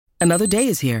Another day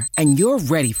is here, and you're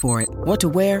ready for it. What to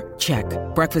wear? Check.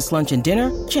 Breakfast, lunch, and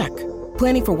dinner? Check.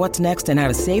 Planning for what's next and how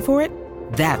to save for it?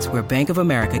 That's where Bank of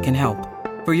America can help.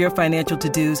 For your financial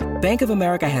to-dos, Bank of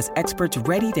America has experts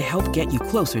ready to help get you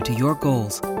closer to your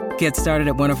goals. Get started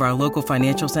at one of our local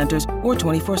financial centers or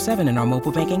 24/7 in our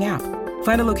mobile banking app.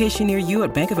 Find a location near you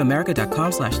at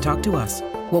bankofamerica.com/talktous.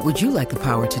 What would you like the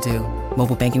power to do?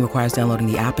 Mobile banking requires downloading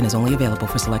the app and is only available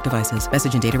for select devices.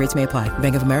 Message and data rates may apply.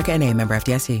 Bank of America N.A., member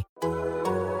FDIC.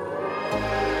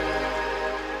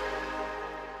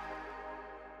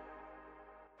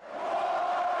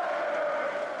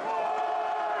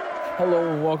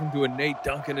 Hello and welcome to a Nate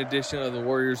Duncan edition of the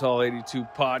Warriors All 82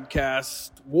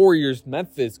 podcast. Warriors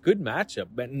Memphis, good matchup.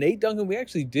 But Nate Duncan, we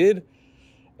actually did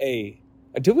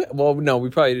we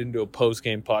probably didn't do a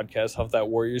post-game podcast off that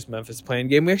Warriors Memphis playing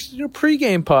game. We actually did a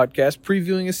pre-game podcast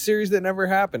previewing a series that never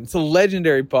happened. It's a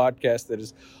legendary podcast that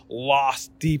is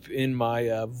lost deep in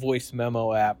my voice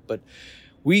memo app. But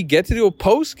we get to do a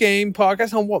post-game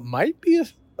podcast on what might be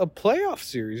a playoff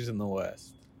series in the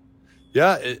West.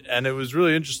 Yeah, and it was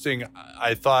really interesting.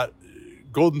 I thought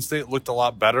Golden State looked a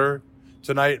lot better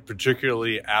tonight,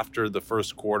 particularly after the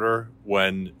first quarter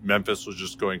when Memphis was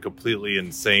just going completely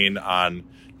insane on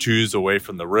twos away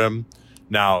from the rim.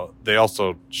 Now, they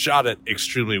also shot it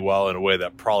extremely well in a way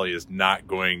that probably is not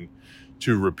going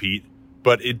to repeat.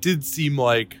 But it did seem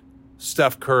like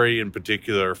Steph Curry in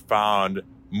particular found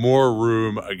more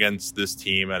room against this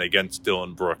team and against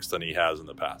Dillon Brooks than he has in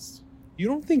the past. You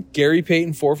don't think Gary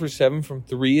Payton 4 for 7 from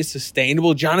 3 is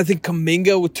sustainable? Jonathan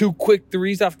Kuminga with 2 quick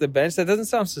threes off the bench? That doesn't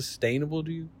sound sustainable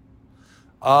to you?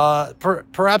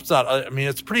 Perhaps not. I mean,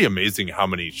 it's pretty amazing how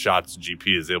many shots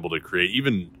GP is able to create,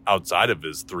 even outside of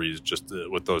his threes, just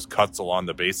with those cuts along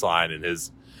the baseline and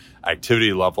his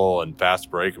activity level and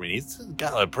fast break. I mean, he's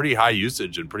got a pretty high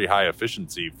usage and pretty high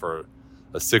efficiency for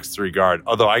a 6'3" guard.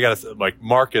 Although I got to say, like,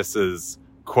 Marcus's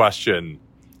question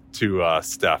to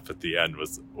Steph at the end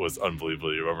was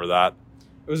unbelievable. You remember that?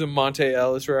 It was a Monte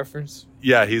Ellis reference.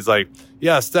 Yeah, he's like,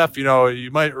 yeah, Steph, you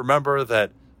might remember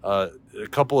that a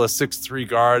couple of 6'3"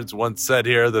 guards once said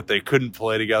here that they couldn't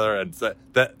play together, and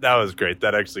that was great.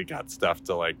 That actually got Steph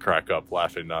to like crack up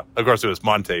laughing. Of course, it was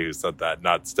Monte who said that,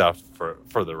 not Steph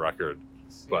for the record.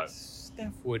 But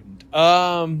Steph wouldn't.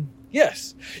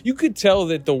 Yes, you could tell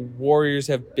that the Warriors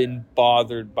have been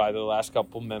bothered by the last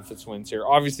couple Memphis wins here.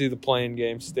 Obviously, the playing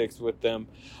game sticks with them.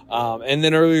 And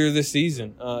then earlier this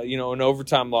season, an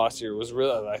overtime loss here was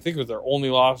really, I think it was their only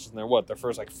loss in their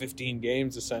first 15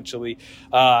 games essentially.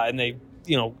 And they,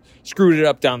 screwed it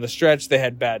up down the stretch. They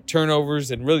had bad turnovers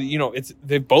and really,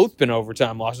 they've both been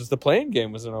overtime losses. The playing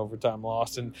game was an overtime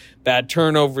loss and bad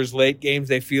turnovers, late games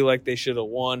they feel like they should have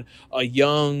won.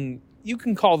 You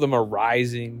can call them a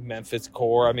rising Memphis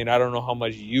core. I mean, I don't know how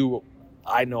much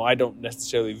I don't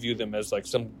necessarily view them as like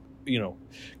some,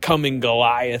 coming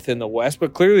Goliath in the West,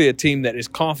 but clearly a team that is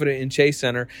confident in Chase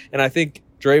Center. And I think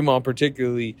Draymond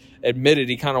particularly admitted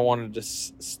he kind of wanted to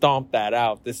stomp that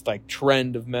out, this like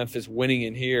trend of Memphis winning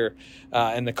in here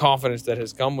and the confidence that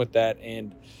has come with that.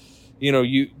 And,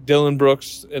 Dillon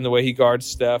Brooks and the way he guards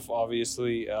Steph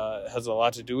obviously has a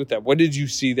lot to do with that. What did you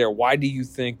see there? Why do you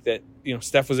think that,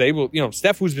 Steph was able,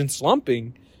 Steph who's been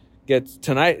slumping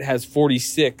tonight has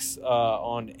 46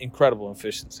 on incredible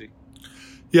efficiency.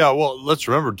 Yeah, well, let's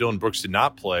remember Dillon Brooks did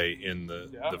not play in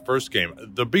the first game.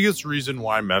 The biggest reason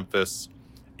why Memphis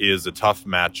is a tough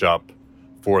matchup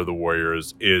for the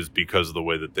Warriors is because of the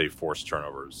way that they force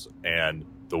turnovers. And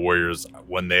the Warriors,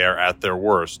 when they are at their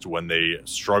worst, when they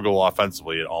struggle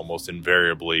offensively, it almost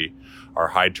invariably are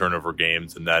high turnover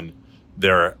games. And then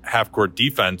their half-court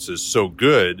defense is so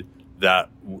good that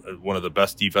one of the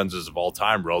best defenses of all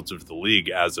time relative to the league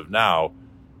as of now,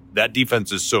 that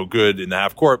defense is so good in the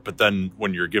half court, but then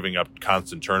when you're giving up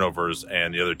constant turnovers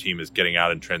and the other team is getting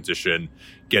out in transition,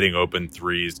 getting open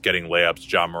threes, getting layups,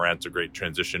 John Morant's a great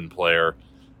transition player,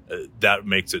 that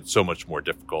makes it so much more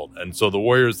difficult. And so the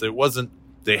Warriors,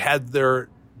 they had their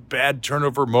bad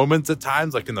turnover moments at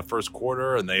times, like in the first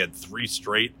quarter, and they had 3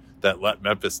 straight that let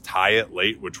Memphis tie it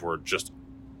late, which were just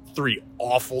 3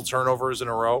 awful turnovers in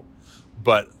a row.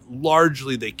 But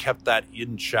largely they kept that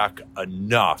in check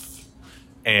enough.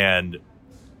 And,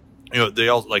 they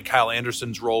also, like, Kyle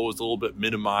Anderson's role was a little bit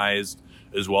minimized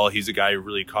as well. He's a guy who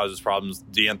really causes problems.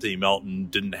 DeAnthony Melton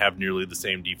didn't have nearly the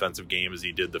same defensive game as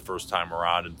he did the first time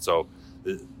around. And so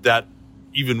that,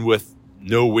 even with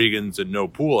no Wiggins and no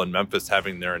Poole and Memphis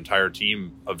having their entire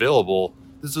team available,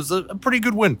 this is a pretty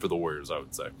good win for the Warriors, I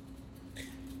would say.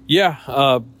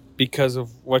 Yeah, because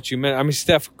of what you meant. I mean,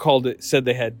 Steph said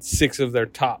they had 6 of their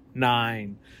top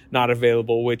 9 not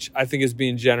available, which I think is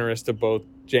being generous to both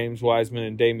James Wiseman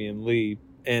and Damian Lee.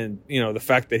 And, the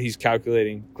fact that he's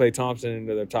calculating Klay Thompson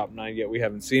into their top 9, yet we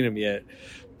haven't seen him yet.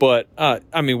 But,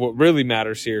 what really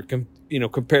matters here,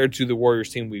 compared to the Warriors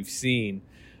team we've seen,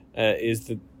 is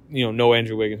the, no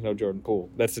Andrew Wiggins, no Jordan Poole.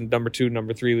 That's the number 2,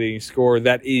 number 3 leading scorer.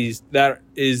 That is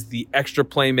the extra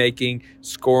playmaking,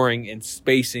 scoring, and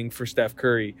spacing for Steph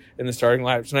Curry in the starting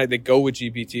lineup tonight. They go with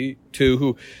GPT2,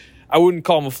 who I wouldn't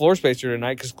call him a floor spacer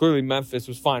tonight because clearly Memphis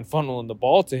was fine funneling the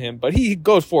ball to him, but he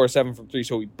goes 4 or 7 from 3,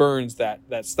 so he burns that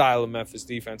style of Memphis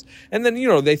defense. And then,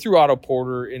 they threw Otto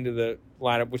Porter into the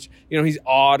lineup, which, he's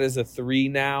odd as a 3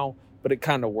 now, but it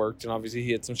kind of worked. And obviously he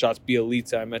hit some shots.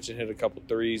 Bielitsa, I mentioned, hit a couple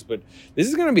threes, but this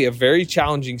is going to be a very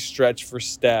challenging stretch for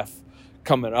Steph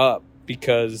coming up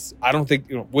because I don't think,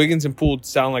 Wiggins and Poole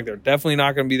sound like they're definitely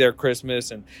not going to be there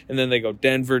Christmas. And then they go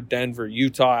Denver,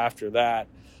 Utah after that.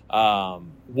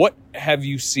 What have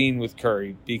you seen with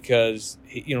Curry? Because,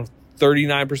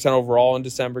 39% overall in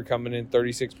December, coming in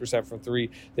 36% from 3.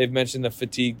 They've mentioned the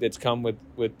fatigue that's come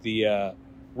with the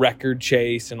record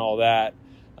chase and all that.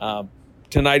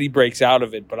 Tonight he breaks out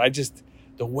of it, but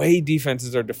the way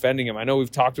defenses are defending him, I know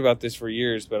we've talked about this for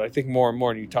years, but I think more and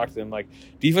more, and you talk to them, like,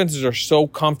 defenses are so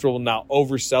comfortable now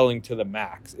overselling to the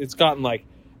max. It's gotten, like,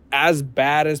 as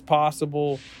bad as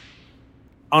possible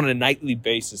on a nightly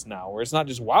basis now, where it's not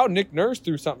just, wow, Nick Nurse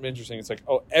threw something interesting. It's like,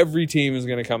 oh, every team is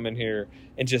going to come in here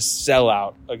and just sell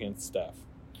out against Steph.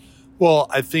 Well,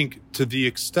 I think to the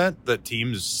extent that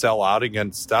teams sell out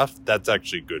against Steph, that's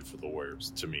actually good for the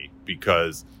Warriors to me,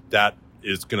 because that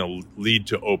is going to lead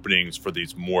to openings for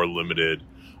these more limited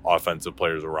offensive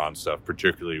players around Steph,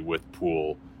 particularly with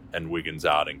Poole and Wiggins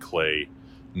out and Klay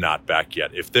not back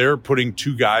yet. If they're putting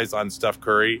 2 guys on Steph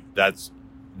Curry,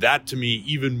 that to me,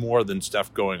 even more than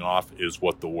Steph going off, is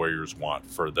what the Warriors want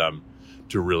for them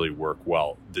to really work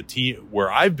well. The team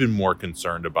where I've been more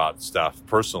concerned about Steph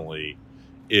personally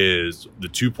is the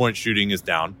 2-point shooting is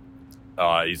down.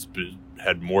 He's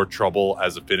had more trouble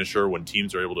as a finisher when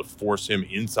teams are able to force him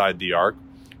inside the arc,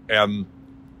 and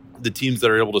the teams that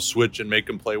are able to switch and make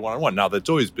him play one-on-one. Now, that's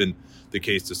always been the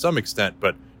case to some extent,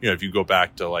 but if you go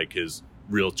back to like his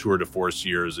real tour de force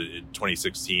years in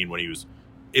 2016, when he was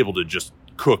able to just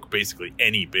cook basically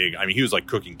any big, he was like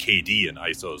cooking KD in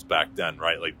ISOs back then,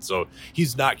 right? Like, so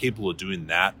he's not capable of doing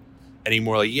that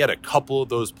anymore. Like, he had a couple of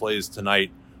those plays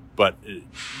tonight, but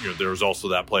there was also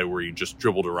that play where he just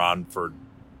dribbled around for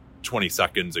 20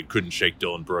 seconds and couldn't shake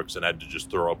Dillon Brooks and had to just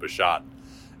throw up a shot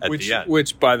at the end.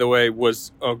 Which, by the way,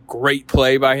 was a great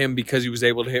play by him because he was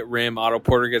able to hit rim. Otto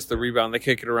Porter gets the rebound, they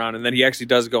kick it around, and then he actually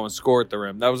does go and score at the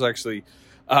rim. That was actually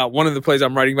one of the plays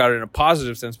I'm writing about in a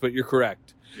positive sense, but you're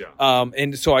correct. Yeah.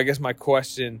 And so I guess my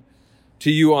question to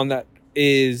you on that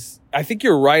is, I think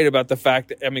you're right about the fact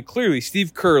that, clearly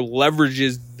Steve Kerr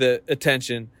leverages the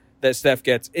attention that Steph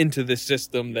gets into the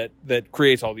system that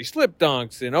creates all these slip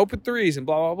dunks and open threes and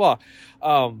blah, blah,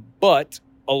 blah. But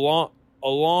along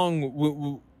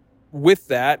with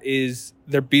that is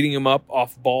they're beating him up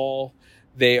off ball.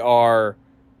 They are,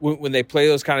 when they play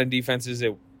those kind of defenses,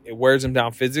 it wears them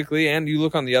down physically. And you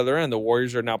look on the other end, the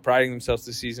Warriors are now priding themselves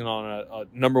this season on a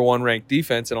number 1 ranked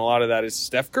defense. And a lot of that is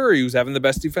Steph Curry, who's having the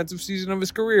best defensive season of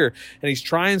his career. And he's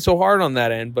trying so hard on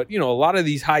that end. But, a lot of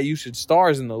these high usage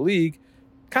stars in the league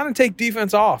kind of take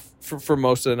defense off for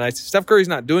most of the nights. Steph Curry's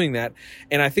not doing that.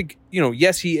 And I think,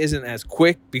 yes, he isn't as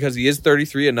quick because he is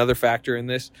 33, another factor in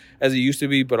this, as he used to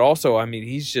be. But also,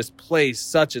 he's just plays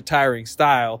such a tiring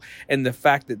style. And the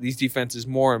fact that these defenses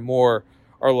more and more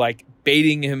are like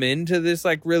baiting him into this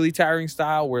like really tiring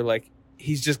style where like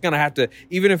he's just going to have to,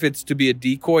 even if it's to be a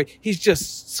decoy, he's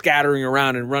just scattering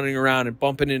around and running around and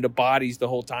bumping into bodies the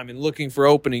whole time and looking for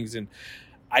openings. And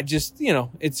I just,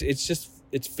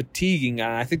 it's fatiguing,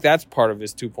 and I think that's part of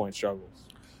his 2-point struggles.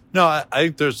 No, I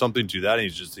think there's something to that.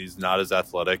 He's not as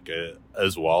athletic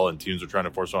as well, and teams are trying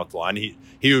to force him off the line.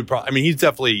 He would probably, he's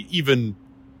definitely, even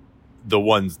the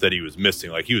ones that he was missing,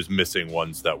 like he was missing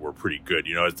ones that were pretty good.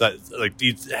 It's not like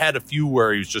he's had a few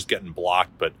where he was just getting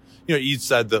blocked, but he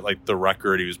said that like the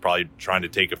record, he was probably trying to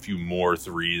take a few more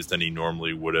threes than he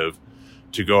normally would have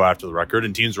to go after the record,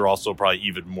 and teams were also probably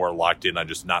even more locked in on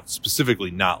just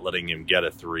not letting him get a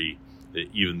 3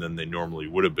 even than they normally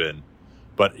would have been.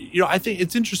 But, I think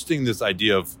it's interesting, this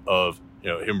idea of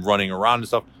him running around and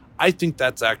stuff. I think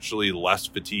that's actually less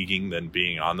fatiguing than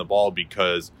being on the ball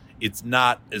because it's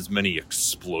not as many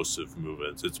explosive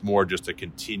movements. It's more just a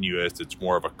continuous, it's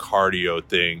more of a cardio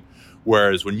thing.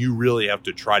 Whereas when you really have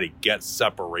to try to get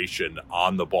separation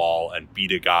on the ball and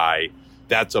beat a guy,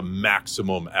 that's a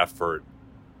maximum effort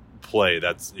play.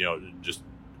 That's, just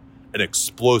an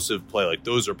explosive play. Like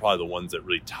those are probably the ones that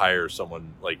really tire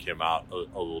someone like him out a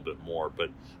little bit more. But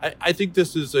I think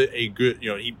this is a good,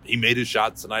 he made his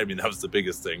shots tonight. I mean, that was the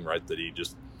biggest thing, right? That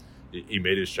he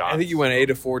made his shots. I think he went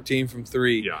 8 of 14 from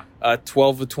 3. Yeah.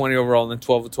 12 of 20 overall, and then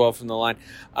 12 of 12 from the line.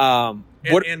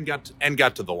 And got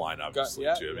to the line, obviously,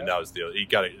 too. I mean, that was he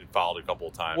fouled a couple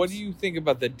of times. What do you think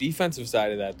about the defensive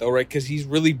side of that, though, right? Because he's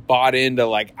really bought into,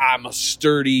 like, I'm a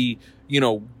sturdy,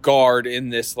 guard in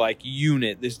this, like,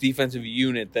 unit, this defensive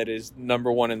unit that is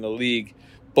number 1 in the league.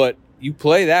 But you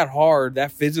play that hard,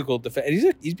 that physical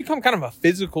defense. He's become kind of a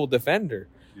physical defender.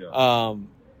 Yeah.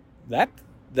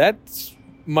 That's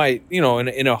might, in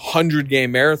a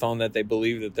 100-game marathon that they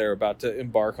believe that they're about to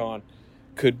embark on,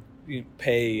 could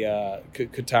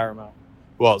tire him out.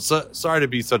 Well, sorry to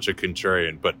be such a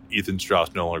contrarian, but Ethan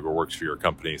Strauss no longer works for your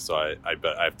company, so I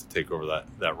bet I have to take over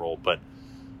that role. But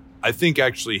I think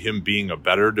actually him being a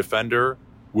better defender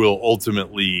will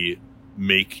ultimately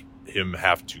make him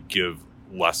have to give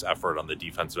less effort on the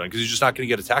defensive end, because he's just not going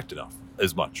to get attacked enough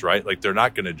as much, right? Like teams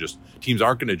aren't going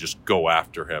to just go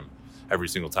after him every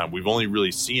single time. We've only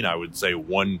really seen, I would say,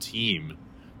 one team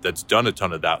that's done a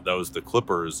ton of that. That was the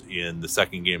Clippers in the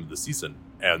second game of the season,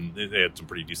 and they had some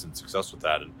pretty decent success with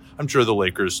that. And I'm sure the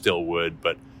Lakers still would,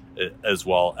 but as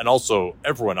well. And also,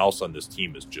 everyone else on this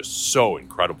team is just so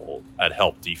incredible at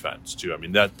help defense too. I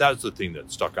mean, that's the thing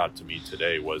that stuck out to me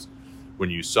today was when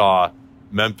you saw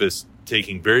Memphis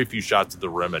taking very few shots at the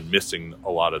rim and missing a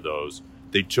lot of those.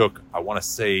 They took, I want to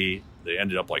say, they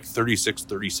ended up like 36,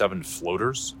 37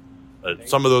 floaters.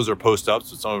 Some of those are post-ups,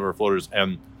 but some of them are floaters.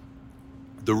 And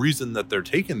the reason that they're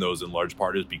taking those in large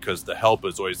part is because the help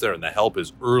is always there, and the help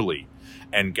is early.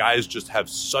 And guys just have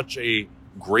such a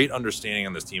great understanding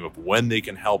on this team of when they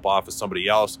can help off of somebody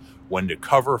else, when to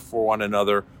cover for one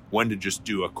another, when to just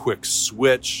do a quick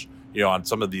switch. On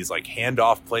some of these like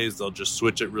handoff plays, they'll just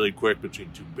switch it really quick between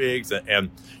two bigs.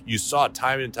 And you saw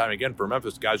time and time again for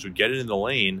Memphis, guys would get it in the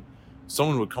lane.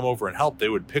 Someone would come over and help. They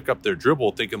would pick up their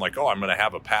dribble thinking like, oh, I'm going to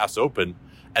have a pass open.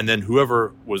 And then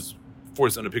whoever was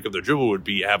forced them to pick up their dribble would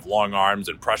have long arms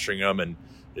and pressuring them and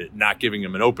not giving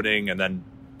them an opening. And then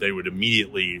they would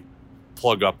immediately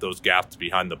plug up those gaps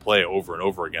behind the play over and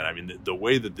over again. I mean, the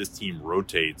way that this team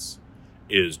rotates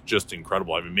is just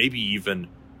incredible. I mean, maybe even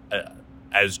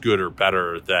as good or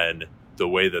better than the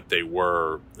way that they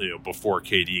were, before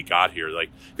KD got here. Like,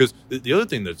 because the other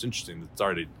thing that's interesting,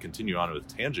 sorry to continue on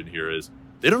with a tangent here, is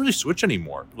they don't really switch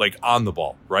anymore, like on the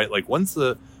ball, right? Like once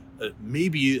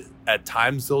maybe at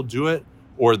times they'll do it,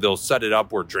 or they'll set it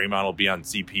up where Draymond will be on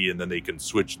CP and then they can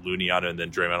switch Looney on it, and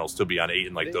then Draymond will still be on 8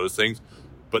 and like those things.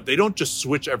 But they don't just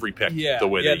switch every pick the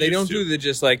way they don't used to. do the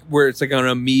just like where it's like an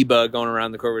amoeba going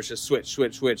around the court where it's just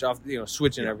switch off,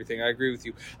 switching everything. I agree with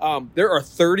you. There are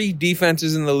 30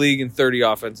 defenses in the league and 30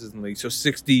 offenses in the league, so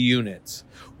 60 units.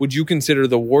 Would you consider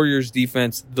the Warriors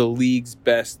defense the league's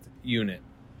best unit?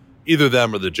 Either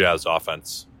them or the Jazz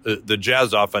offense. The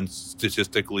Jazz offense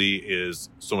statistically is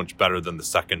so much better than the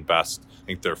second best. I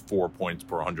think they're 4 points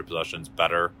per 100 possessions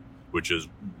better,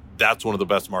 that's one of the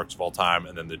best marks of all time.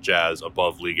 And then the Jazz,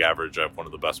 above league average, have one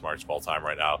of the best marks of all time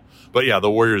right now. But yeah,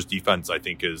 the Warriors defense, I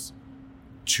think, is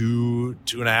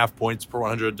 2.5 points per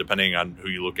 100, depending on who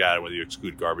you look at, whether you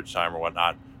exclude garbage time or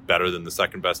whatnot, better than the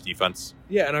second best defense.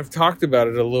 Yeah, and I've talked about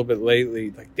it a little bit lately.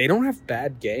 Like, they don't have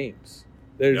bad games.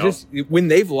 They're just, when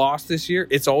they've lost this year,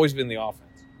 it's always been the offense.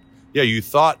 Yeah, you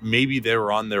thought maybe they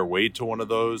were on their way to one of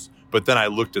those, but then I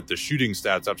looked at the shooting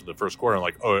stats after the first quarter,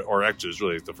 and or actually it was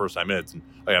really the first 9 minutes,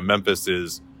 and Memphis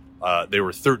is, they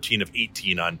were 13 of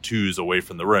 18 on twos away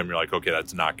from the rim. You're like, okay,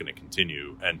 that's not going to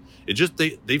continue. And it just,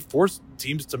 they force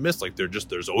teams to miss. Like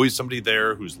there's always somebody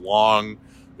there who's long.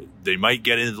 They might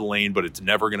get into the lane, but it's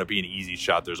never going to be an easy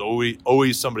shot. There's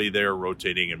always somebody there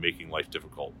rotating and making life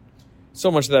difficult.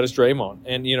 So much of that is Draymond.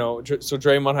 And, so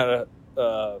Draymond had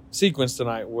a sequence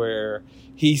tonight where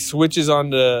he switches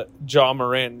on to Ja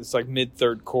Morant. It's like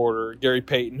mid-third quarter. Gary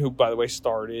Payton, who, by the way,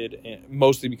 started, and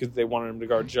mostly because they wanted him to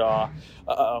guard Ja,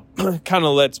 kind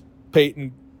of lets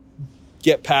Payton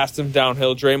get past him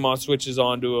downhill. Draymond switches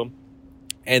onto him.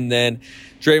 And then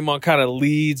Draymond kind of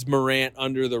leads Morant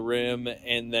under the rim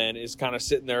and then is kind of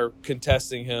sitting there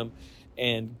contesting him.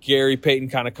 And Gary Payton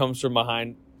kind of comes from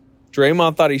behind.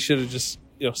 Draymond thought he should have just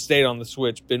stayed on the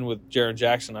switch, been with Jaren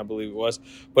Jackson, I believe it was.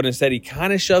 But instead, he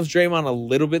kind of shoves Draymond a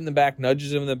little bit in the back,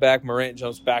 nudges him in the back. Morant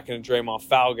jumps back into Draymond.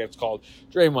 Foul gets called.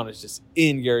 Draymond is just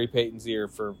in Gary Payton's ear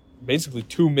for basically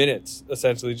 2 minutes,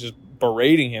 essentially just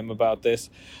berating him about this.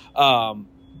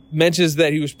 Mentions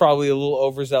that he was probably a little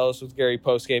overzealous with Gary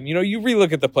postgame. You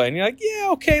relook at the play, and you're like, yeah,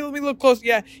 okay, let me look close.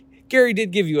 Yeah, Gary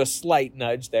did give you a slight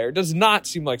nudge there. It does not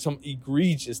seem like some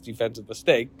egregious defensive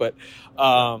mistake, but,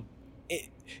 and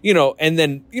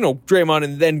then, Draymond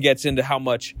and then gets into how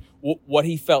much what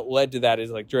he felt led to that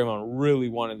is like Draymond really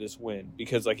wanted this win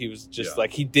because like he was just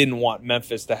like he didn't want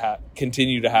Memphis to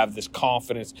continue to have this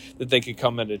confidence that they could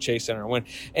come into Chase Center and win.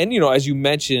 And as we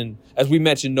mentioned,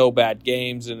 no bad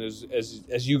games, and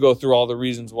as you go through all the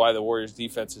reasons why the Warriors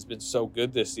defense has been so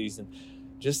good this season,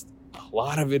 just a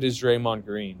lot of it is Draymond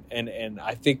Green, and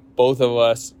I think both of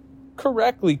us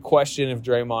correctly question if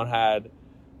Draymond had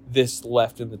this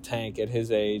left in the tank at his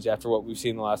age after what we've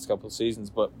seen the last couple of seasons,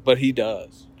 but he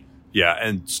does. Yeah,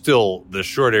 and still, the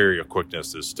short area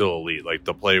quickness is still elite. Like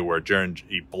the play where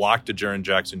he blocked a Jaren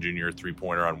Jackson Jr.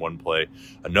 three-pointer on one play,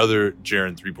 another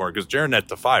Jaren three-pointer, because Jaren at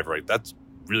the 5, right? That's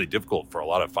really difficult for a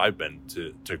lot of 5 men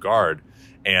to guard.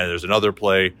 And there's another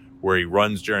play where he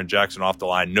runs Jaren Jackson off the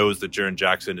line, knows that Jaren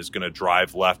Jackson is going to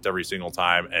drive left every single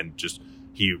time, and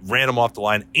he ran him off the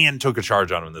line and took a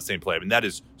charge on him in the same play. I mean, that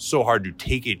is so hard to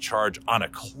take a charge on a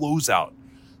closeout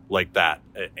like that.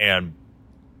 And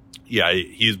yeah,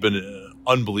 he's been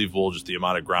unbelievable, just the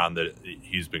amount of ground that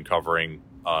he's been covering,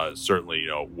 certainly,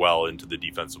 well into the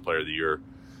Defensive Player of the Year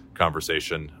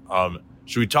conversation.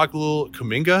 Should we talk a little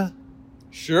Kuminga?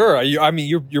 Sure.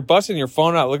 You're busting your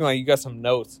phone out looking like you got some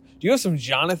notes. Do you have some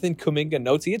Jonathan Kuminga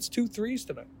notes? He hits 2 threes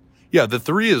tonight. Yeah, the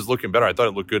 3 is looking better. I thought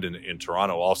it looked good in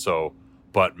Toronto also.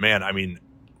 But, man,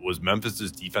 was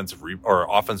Memphis's offensive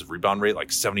rebound rate like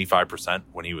 75%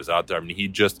 when he was out there? I mean,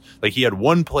 he had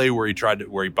one play where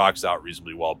he boxed out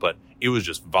reasonably well, but it was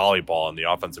just volleyball on the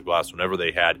offensive glass whenever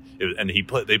they had it, and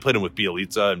they played him with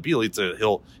Bjelica, and Bjelica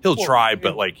he'll try,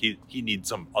 but like he needs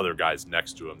some other guys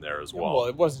next to him there as well. Well,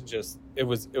 it wasn't just it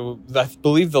was I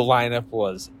believe the lineup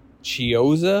was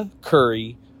Chiozza,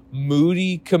 Curry,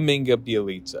 Moody, Kuminga,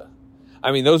 Bjelica.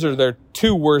 I mean, those are their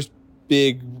 2 worst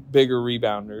bigger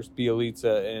rebounders,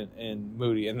 Bjelica and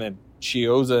Moody, and then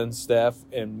Chiozza and Steph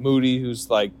and Moody, who's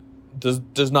like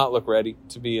does not look ready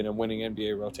to be in a winning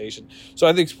NBA rotation. So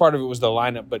I think part of it was the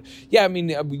lineup. But yeah,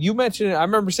 you mentioned it. I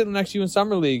remember sitting next to you in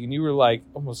Summer League, and you were like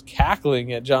almost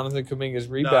cackling at Jonathan Kuminga's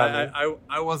rebounding. No,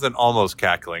 I wasn't almost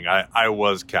cackling. I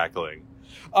was cackling.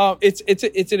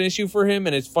 It's an issue for him,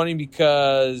 and it's funny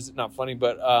because not funny,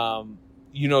 but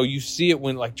you see it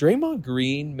when like Draymond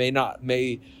Green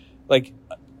may. Like,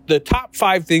 the top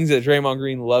 5 things that Draymond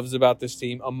Green loves about this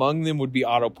team, among them would be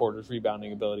Otto Porter's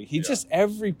rebounding ability. He just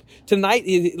tonight,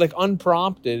 like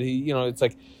unprompted, it's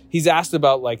like he's asked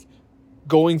about like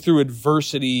going through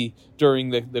adversity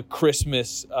during the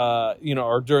Christmas,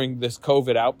 or during this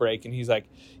COVID outbreak, and he's like,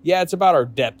 yeah, it's about our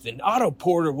depth. And Otto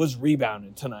Porter was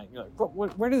rebounding tonight. You're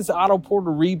like, where does this Otto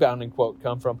Porter rebounding quote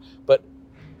come from? But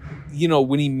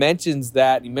when he mentions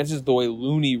that, he mentions the way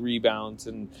Looney rebounds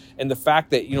and the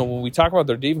fact that, when we talk about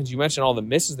their defense, you mentioned all the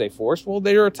misses they forced. Well,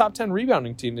 they were a top 10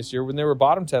 rebounding team this year when they were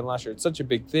bottom 10 last year. It's such a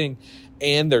big thing.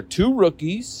 And they're 2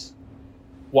 rookies,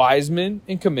 Wiseman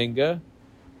and Kuminga.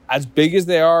 As big as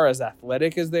they are, as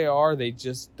athletic as they are, they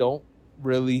just don't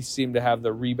really seem to have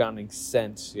the rebounding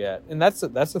sense yet. And that's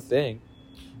a thing.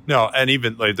 No, and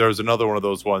even like there was another one of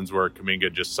those ones where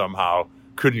Kuminga just somehow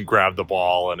couldn't grab the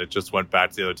ball and it just went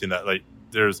back to the other team.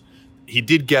 That he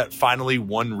did get finally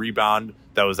 1 rebound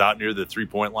that was out near the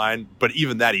 3-point line, but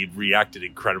even that he reacted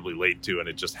incredibly late to, and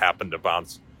it just happened to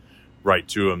bounce right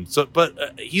to him. So,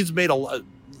 but he's made a lot.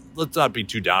 Let's not be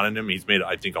too down on him. He's made,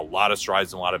 I think, a lot of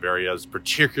strides in a lot of areas,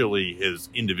 particularly his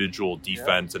individual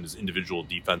defense and his individual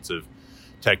defensive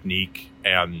technique.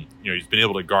 And he's been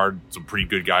able to guard some pretty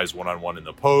good guys one-on-one in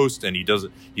the post, and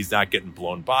he's not getting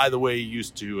blown by the way he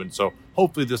used to. And so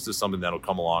hopefully this is something that'll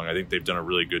come along. I think they've done a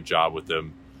really good job with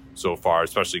him so far,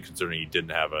 especially considering he didn't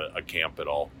have a camp at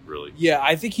all, really. Yeah,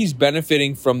 I think he's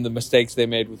benefiting from the mistakes they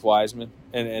made with Wiseman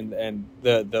and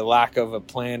the lack of a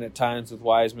plan at times with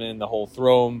Wiseman, the whole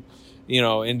throw him,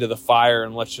 into the fire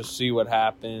and let's just see what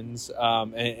happens.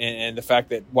 And the fact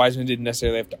that Wiseman didn't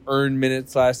necessarily have to earn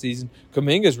minutes last season.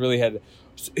 Kuminga's really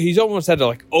he's almost had to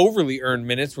like overly earn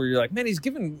minutes where you're like, man, he's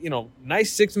given,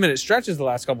 nice 6-minute stretches the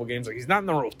last couple of games. Like he's not in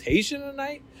the rotation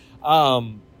tonight.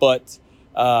 But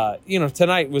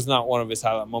tonight was not one of his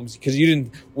highlight moments because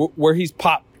where he's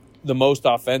popped the most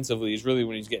offensively is really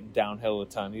when he's getting downhill a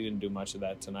ton. He didn't do much of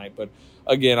that tonight. But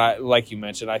again, like you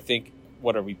mentioned, I think,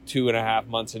 what are we, 2.5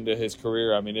 months into his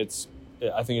career? I mean,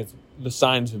 the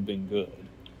signs have been good.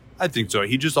 I think so.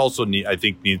 He just also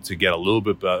needs to get a little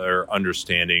bit better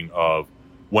understanding of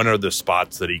when are the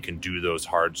spots that he can do those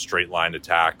hard straight line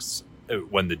attacks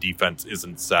when the defense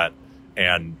isn't set,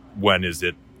 and when is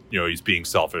it he's being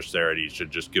selfish there and he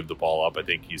should just give the ball up. I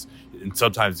think and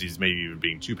sometimes he's maybe even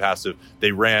being too passive.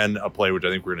 They ran a play, which I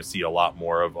think we're going to see a lot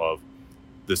more of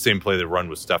the same play they run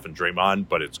with Steph and Draymond,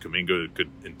 but it's Kuminga, good,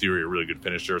 in theory, a really good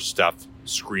finisher. Steph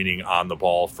screening on the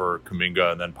ball for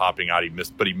Kuminga and then popping out. He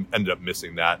missed, but he ended up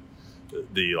missing the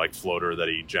floater that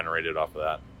he generated off of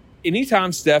that.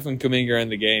 Anytime Steph and Kuminga are in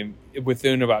the game,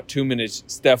 within about 2 minutes,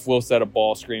 Steph will set a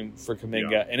ball screen for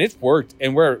Kuminga, and it's worked.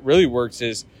 And where it really works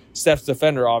is Steph's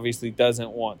defender obviously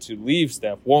doesn't want to leave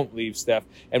Steph, won't leave Steph.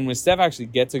 And when Steph actually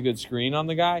gets a good screen on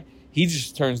the guy, he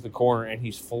just turns the corner and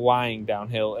he's flying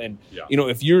downhill. And,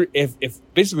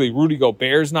 if basically Rudy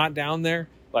Gobert's not down there,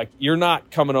 like, you're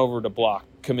not coming over to block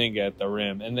Kuminga at the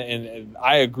rim. And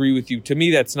I agree with you. To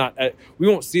me, that's not we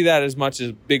won't see that as much as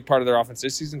a big part of their offense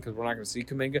this season because we're not going to see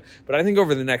Kuminga. But I think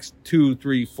over the next 2,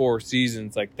 3, 4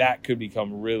 seasons, like, that could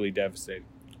become really devastating.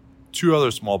 2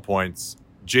 other small points.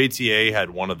 JTA had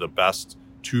one of the best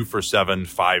 2 for 7,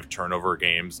 5 turnover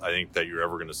games I think that you're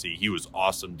ever going to see. He was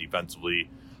awesome defensively,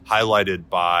 highlighted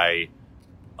by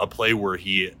a play where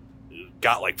he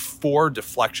got like 4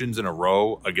 deflections in a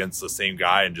row against the same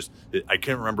guy, and I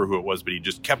can't remember who it was, but he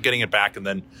just kept getting it back, and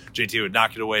then JTA would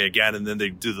knock it away again, and then they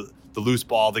do the loose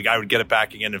ball. The guy would get it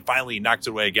back again, and finally he knocked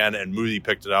it away again, and Moody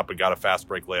picked it up and got a fast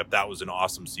break layup. That was an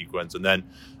awesome sequence. And then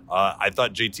I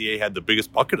thought JTA had the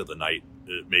biggest bucket of the night,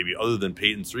 maybe other than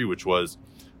Peyton's 3, which was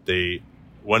they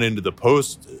went into the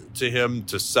post to him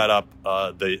to set up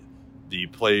the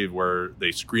play where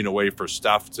they screen away for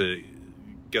Steph to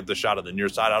get the shot on the near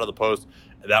side out of the post.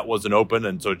 That wasn't open,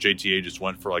 and so JTA just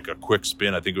went for like a quick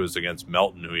spin. I think it was against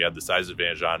Melton, who he had the size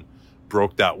advantage on,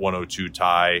 broke that 102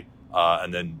 tie,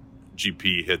 and then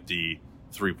GP hit the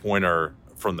 3-pointer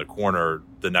from the corner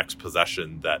the next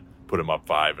possession that put him up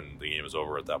 5, and the game was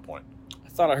over at that point. I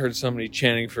thought I heard somebody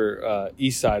chanting for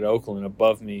Eastside Oakland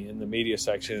above me in the media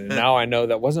section, and now I know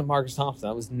that wasn't Marcus Thompson.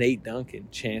 That was Nate Duncan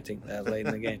chanting that late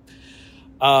in the game.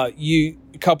 A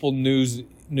couple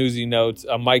newsy notes.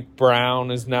 Mike Brown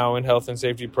is now in health and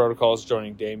safety protocols,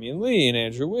 joining Damian Lee and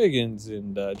Andrew Wiggins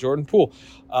and Jordan Poole.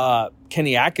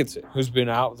 Kenny Atkinson, who's been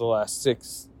out the last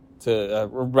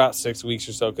about 6 weeks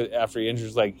or so after he injured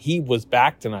his leg, he was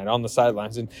back tonight on the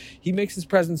sidelines, and he makes his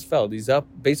presence felt. He's up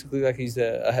basically like he's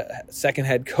a second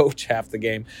head coach half the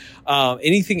game.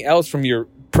 Anything else from your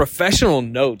professional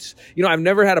notes? I've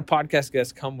never had a podcast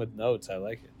guest come with notes. I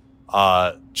like it.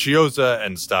 Chiozza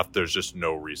and Steph, there's just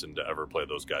no reason to ever play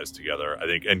those guys together, I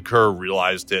think. And Kerr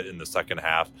realized it in the second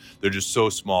half. They're just so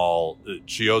small.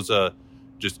 Chiozza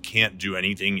just can't do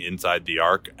anything inside the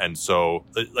arc. And so,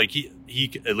 like, he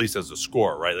at least as a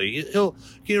scorer, right? Like,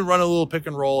 he'll run a little pick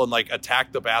and roll and, like,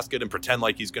 attack the basket and pretend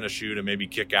like he's going to shoot and maybe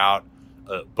kick out.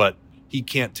 But he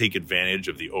can't take advantage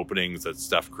of the openings that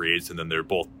Steph creates, and then they're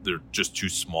just too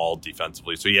small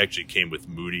defensively. So he actually came with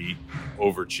Moody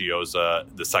over Chiozza.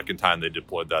 The second time they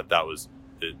deployed that was,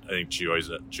 I think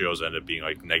Chiozza ended up being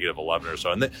like negative 11 or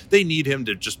so. And they need him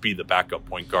to just be the backup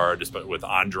point guard, with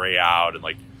Andre out and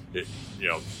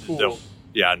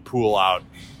and Poole out.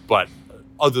 But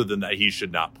other than that, he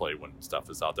should not play when Steph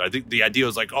is out there. I think the idea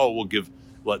was like,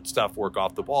 let Steph work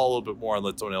off the ball a little bit more and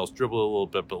let someone else dribble a little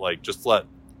bit, but like just let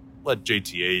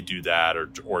JTA do that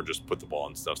or just put the ball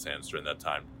in Steph's hands during that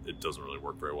time. It doesn't really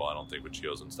work very well, I don't think, with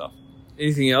Chiozza and stuff.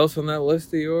 Anything else on that list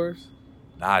of yours?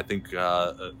 Nah, I think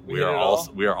we are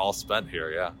all spent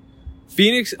here, yeah.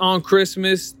 Phoenix on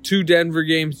Christmas, 2 Denver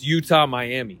games, Utah,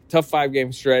 Miami. Tough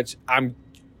 5-game stretch.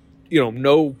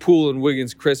 No Poole and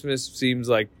Wiggins Christmas seems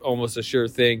like almost a sure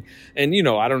thing. And,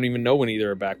 I don't even know when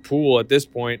either are back. Poole, at this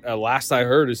point, last I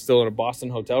heard, is still in a Boston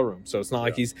hotel room. So it's not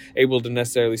like he's able to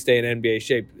necessarily stay in NBA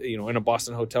shape, in a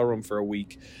Boston hotel room for a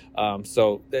week. It's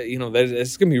going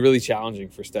to be really challenging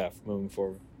for Steph moving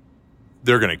forward.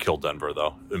 They're going to kill Denver,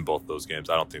 though, in both those games.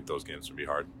 I don't think those games would be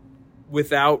hard.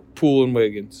 Without Poole and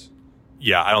Wiggins?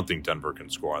 Yeah, I don't think Denver can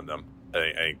score on them.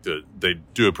 I think they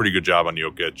do a pretty good job on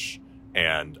Jokic.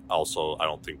 And also, I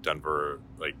don't think Denver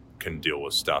can deal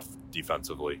with Steph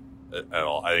defensively at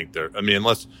all. I think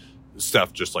unless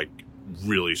Steph just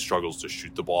really struggles to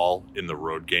shoot the ball in the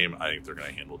road game, I think they're going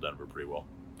to handle Denver pretty well.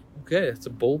 Okay, that's a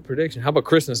bold prediction. How about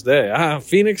Christmas Day?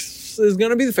 Phoenix is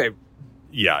going to be the favorite.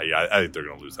 Yeah, I think they're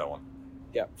going to lose that one.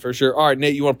 Yeah, for sure. All right,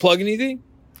 Nate, you want to plug anything?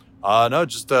 No,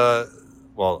 just I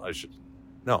should.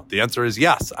 No, the answer is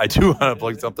yes. I do want to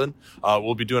plug something.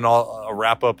 We'll be doing a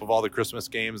wrap-up of all the Christmas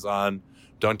games on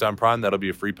Dunked on Prime. That'll be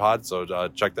a free pod, so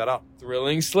check that out.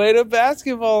 Thrilling slate of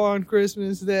basketball on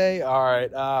Christmas Day. All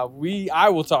right. I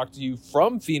will talk to you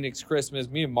from Phoenix Christmas.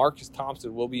 Me and Marcus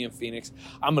Thompson will be in Phoenix.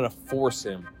 I'm going to force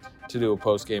him to do a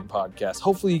post-game podcast.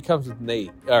 Hopefully he comes with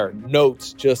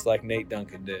notes just like Nate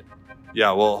Duncan did.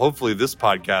 Yeah, well, hopefully this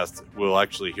podcast we'll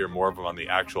actually hear more of them on the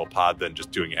actual pod than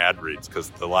just doing ad reads, because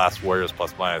the last Warriors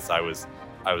Plus Minus, I was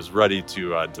ready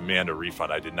to demand a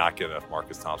refund. I did not get enough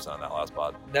Marcus Thompson on that last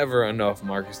pod. Never enough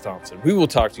Marcus Thompson. We will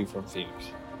talk to you from Phoenix.